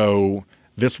 So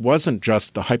this wasn't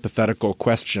just the hypothetical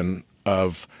question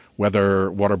of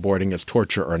whether waterboarding is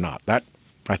torture or not. That,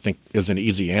 I think, is an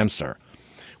easy answer.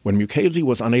 When Mukasey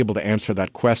was unable to answer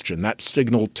that question, that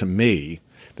signaled to me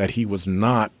that he was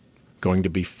not going to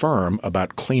be firm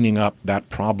about cleaning up that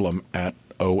problem at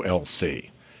OLC.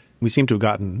 We seem to have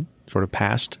gotten sort of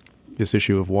past this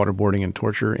issue of waterboarding and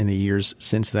torture in the years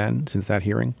since then, since that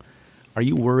hearing. Are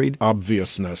you worried?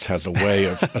 Obviousness has a way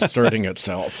of asserting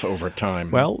itself over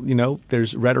time. Well, you know,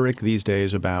 there's rhetoric these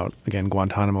days about, again,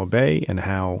 Guantanamo Bay and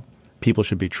how people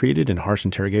should be treated in harsh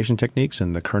interrogation techniques.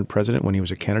 And the current president, when he was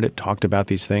a candidate, talked about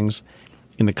these things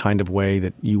in the kind of way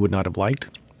that you would not have liked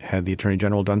had the Attorney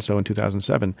General done so in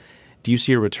 2007. Do you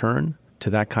see a return to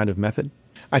that kind of method?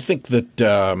 I think that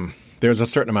there's a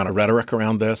certain amount of rhetoric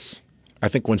around this. I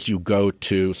think once you go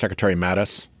to Secretary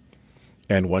Mattis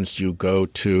and once you go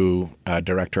to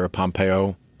Director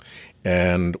Pompeo,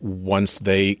 and once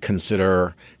they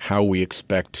consider how we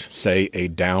expect, say, a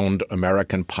downed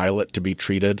American pilot to be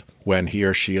treated when he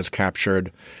or she is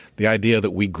captured, the idea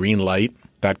that we green light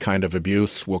that kind of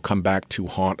abuse will come back to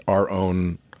haunt our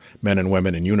own men and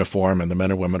women in uniform and the men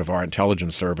and women of our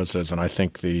intelligence services. And I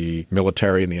think the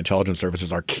military and the intelligence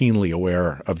services are keenly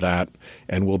aware of that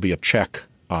and will be a check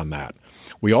on that.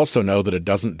 We also know that it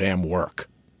doesn't damn work.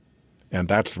 And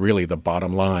that's really the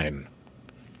bottom line.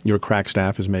 Your crack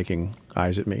staff is making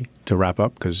eyes at me to wrap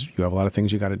up because you have a lot of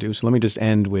things you got to do. So let me just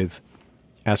end with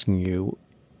asking you,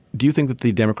 do you think that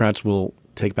the Democrats will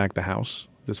take back the House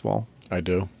this fall? I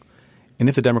do. And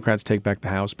if the Democrats take back the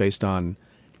House based on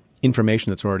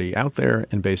information that's already out there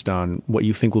and based on what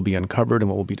you think will be uncovered and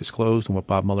what will be disclosed and what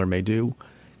Bob Mueller may do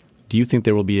you think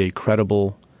there will be a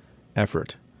credible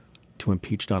effort to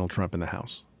impeach Donald Trump in the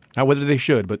House? Not whether they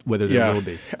should, but whether there will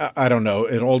be. I don't know.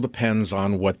 It all depends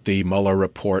on what the Mueller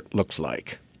report looks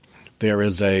like. There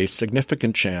is a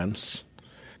significant chance,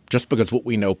 just because what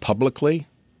we know publicly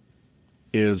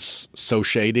is so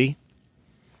shady,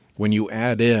 when you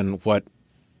add in what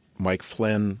Mike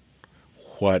Flynn,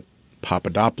 what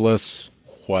Papadopoulos,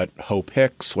 what Hope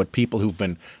Hicks, what people who've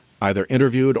been either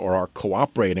interviewed or are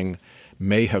cooperating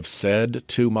may have said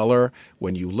to Mueller,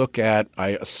 when you look at, I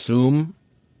assume,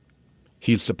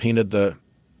 he's subpoenaed the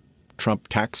Trump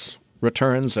tax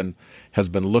returns and has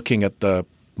been looking at the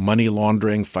money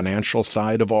laundering financial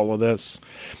side of all of this.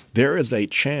 There is a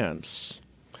chance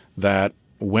that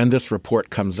when this report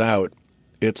comes out,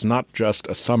 it's not just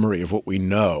a summary of what we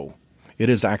know. It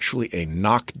is actually a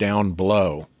knockdown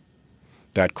blow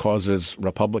that causes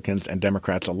Republicans and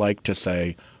Democrats alike to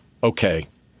say, okay,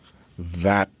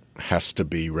 that has to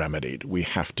be remedied. We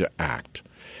have to act.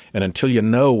 And until you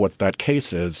know what that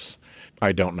case is,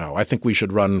 I don't know. I think we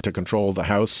should run to control the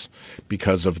House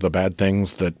because of the bad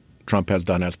things that Trump has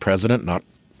done as president, not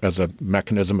as a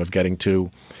mechanism of getting to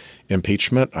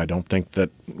impeachment. I don't think that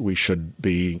we should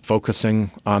be focusing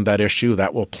on that issue.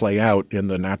 That will play out in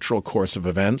the natural course of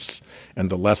events, and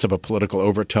the less of a political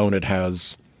overtone it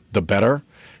has, the better.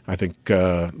 I think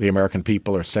the American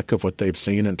people are sick of what they've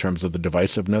seen in terms of the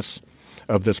divisiveness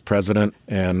of this president,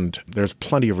 and there's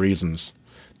plenty of reasons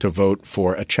to vote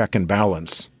for a check and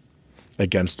balance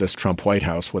against this Trump White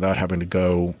House without having to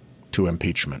go to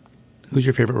impeachment. Who's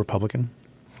your favorite Republican?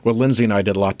 Well, Lindsey and I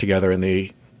did a lot together in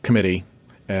the committee,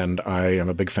 and I am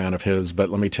a big fan of his. But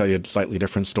let me tell you a slightly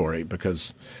different story,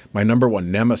 because my number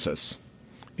one nemesis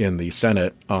in the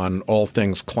Senate on all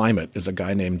things climate is a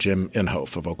guy named Jim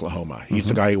Inhofe of Oklahoma. He's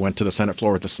the guy who went to the Senate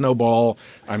floor with the snowball.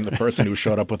 I'm the person who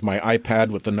showed up with my iPad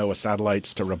with the NOAA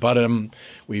satellites to rebut him.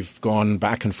 We've gone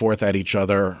back and forth at each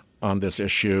other on this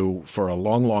issue for a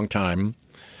long, long time.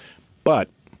 But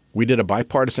we did a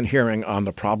bipartisan hearing on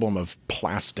the problem of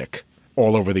plastic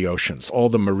all over the oceans, all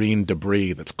the marine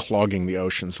debris that's clogging the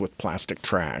oceans with plastic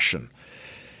trash. And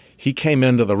he came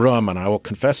into the room, and I will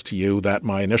confess to you that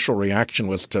my initial reaction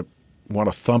was to want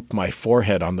to thump my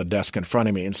forehead on the desk in front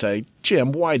of me and say,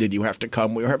 Jim, why did you have to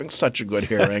come? We were having such a good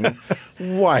hearing.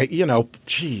 Why?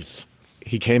 Geez.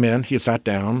 He came in, he sat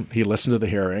down, he listened to the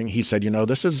hearing. He said,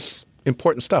 this is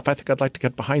important stuff. I think I'd like to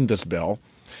get behind this bill.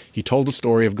 He told the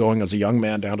story of going as a young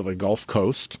man down to the Gulf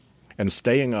Coast and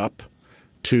staying up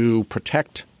to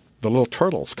protect the little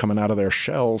turtles coming out of their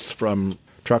shells from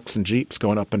trucks and jeeps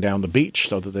going up and down the beach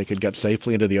so that they could get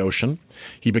safely into the ocean.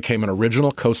 He became an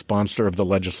original co-sponsor of the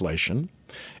legislation,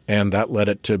 and that led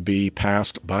it to be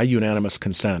passed by unanimous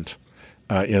consent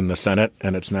in the Senate,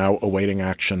 and it's now awaiting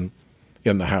action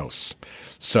in the House.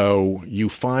 So you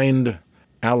find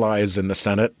allies in the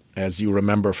Senate, as you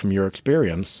remember from your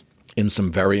experience, in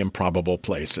some very improbable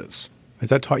places. Has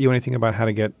that taught you anything about how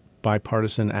to get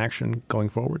bipartisan action going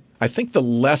forward? I think the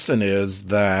lesson is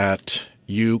that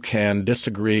you can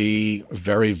disagree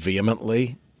very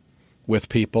vehemently with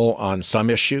people on some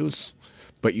issues,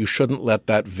 but you shouldn't let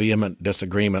that vehement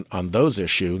disagreement on those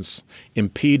issues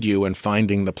impede you in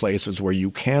finding the places where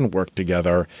you can work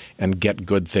together and get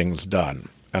good things done.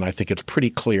 And I think it's pretty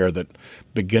clear that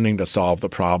beginning to solve the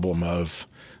problem of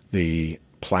the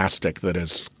plastic that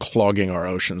is clogging our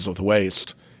oceans with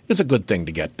waste is a good thing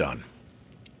to get done.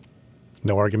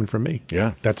 No argument from me.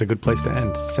 Yeah. That's a good place to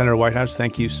end. Senator Whitehouse,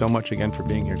 thank you so much again for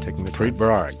being here, taking the time. Preet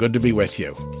Bharara, good to be with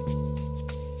you.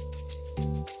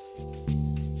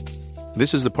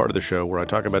 This is the part of the show where I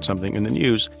talk about something in the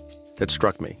news that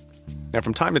struck me. Now,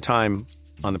 from time to time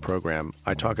on the program,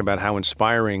 I talk about how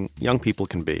inspiring young people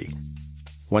can be.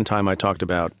 One time I talked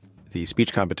about the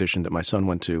speech competition that my son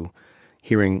went to,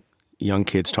 hearing young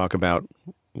kids talk about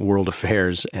world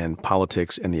affairs and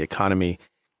politics and the economy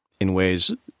in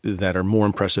ways that are more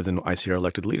impressive than I see our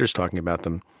elected leaders talking about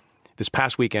them. This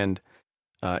past weekend,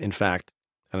 in fact,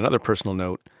 on another personal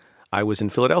note, I was in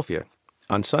Philadelphia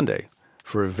on Sunday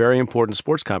for a very important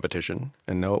sports competition.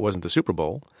 And no, it wasn't the Super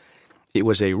Bowl. It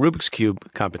was a Rubik's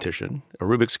Cube competition, a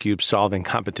Rubik's Cube solving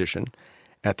competition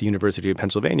at the University of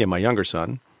Pennsylvania. My younger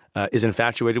son is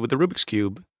infatuated with the Rubik's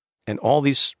Cube, and all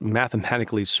these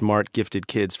mathematically smart, gifted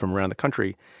kids from around the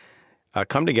country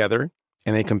come together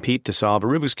and they compete to solve a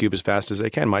Rubik's Cube as fast as they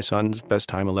can. My son's best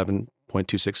time,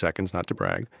 11.26 seconds, not to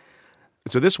brag.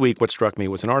 So this week, what struck me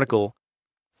was an article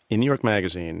in New York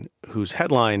Magazine whose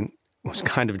headline was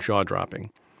kind of jaw-dropping.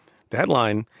 The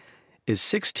headline is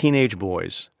 6 teenage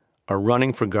boys are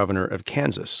running for governor of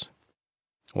Kansas.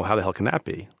 Well, how the hell can that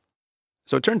be?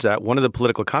 So it turns out one of the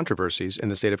political controversies in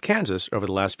the state of Kansas over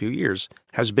the last few years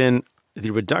has been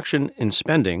the reduction in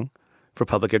spending for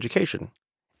public education.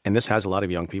 And this has a lot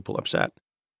of young people upset.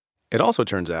 It also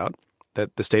turns out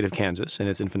that the state of Kansas, in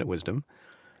its infinite wisdom,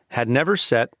 had never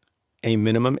set a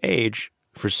minimum age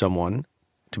for someone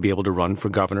to be able to run for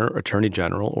governor, attorney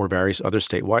general, or various other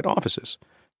statewide offices.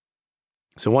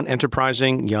 So one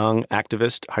enterprising, young,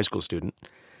 activist high school student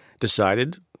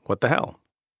decided, what the hell?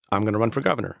 I'm going to run for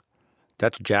governor.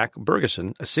 That's Jack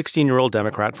Bergeson, a 16-year-old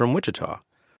Democrat from Wichita.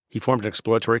 He formed an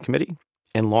exploratory committee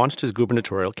and launched his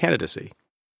gubernatorial candidacy.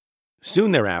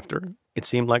 Soon thereafter, it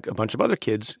seemed like a bunch of other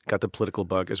kids got the political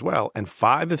bug as well, and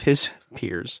 5 of his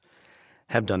peers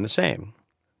have done the same.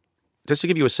 Just to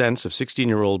give you a sense of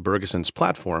 16-year-old Bergeson's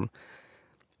platform,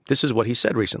 this is what he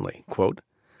said recently, quote,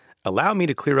 "Allow me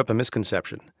to clear up a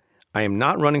misconception. I am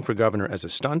not running for governor as a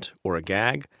stunt or a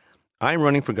gag. I am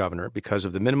running for governor because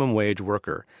of the minimum wage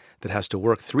worker that has to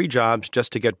work 3 jobs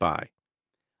just to get by.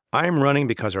 I am running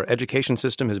because our education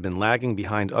system has been lagging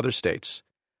behind other states.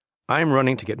 I am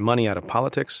running to get money out of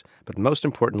politics, but most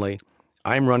importantly,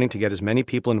 I'm running to get as many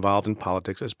people involved in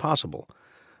politics as possible.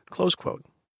 Close quote.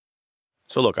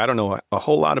 So look, I don't know a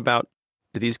whole lot about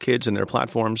these kids and their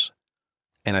platforms,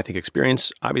 and I think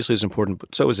experience obviously is important,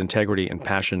 but so is integrity and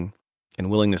passion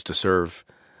and willingness to serve.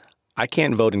 I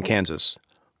can't vote in Kansas,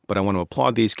 but I want to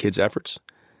applaud these kids' efforts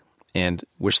and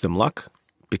wish them luck,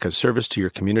 because service to your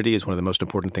community is one of the most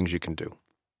important things you can do.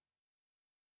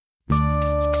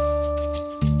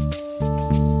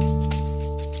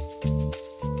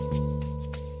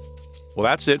 Well,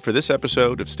 that's it for this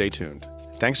episode of Stay Tuned.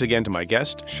 Thanks again to my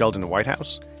guest, Sheldon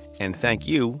Whitehouse, and thank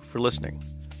you for listening.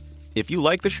 If you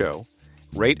like the show,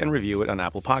 rate and review it on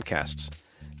Apple Podcasts.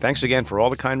 Thanks again for all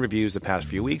the kind reviews the past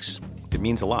few weeks. It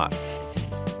means a lot.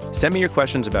 Send me your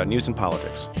questions about news and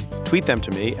politics. Tweet them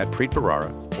to me at Preet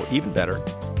Bharara, or even better,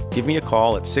 give me a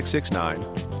call at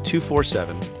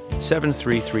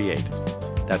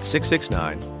 669-247-7338. That's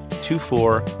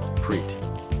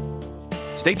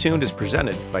 669-24-PREET. Stay Tuned is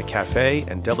presented by Cafe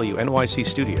and WNYC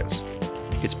Studios.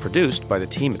 It's produced by the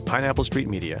team at Pineapple Street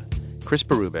Media, Chris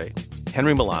Berube,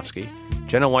 Henry Malofsky,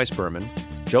 Jenna Weiss-Berman,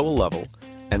 Joel Lovell,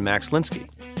 and Max Linsky,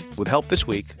 with help this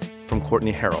week from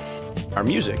Courtney Harrell. Our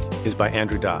music is by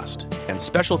Andrew Dost, and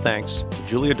special thanks to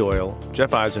Julia Doyle, Jeff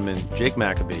Eisenman, Jake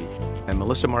Maccabee, and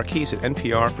Melissa Marquise at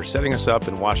NPR for setting us up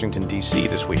in Washington, D.C.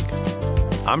 this week.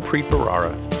 I'm Preet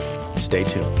Bharara. Stay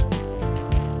tuned.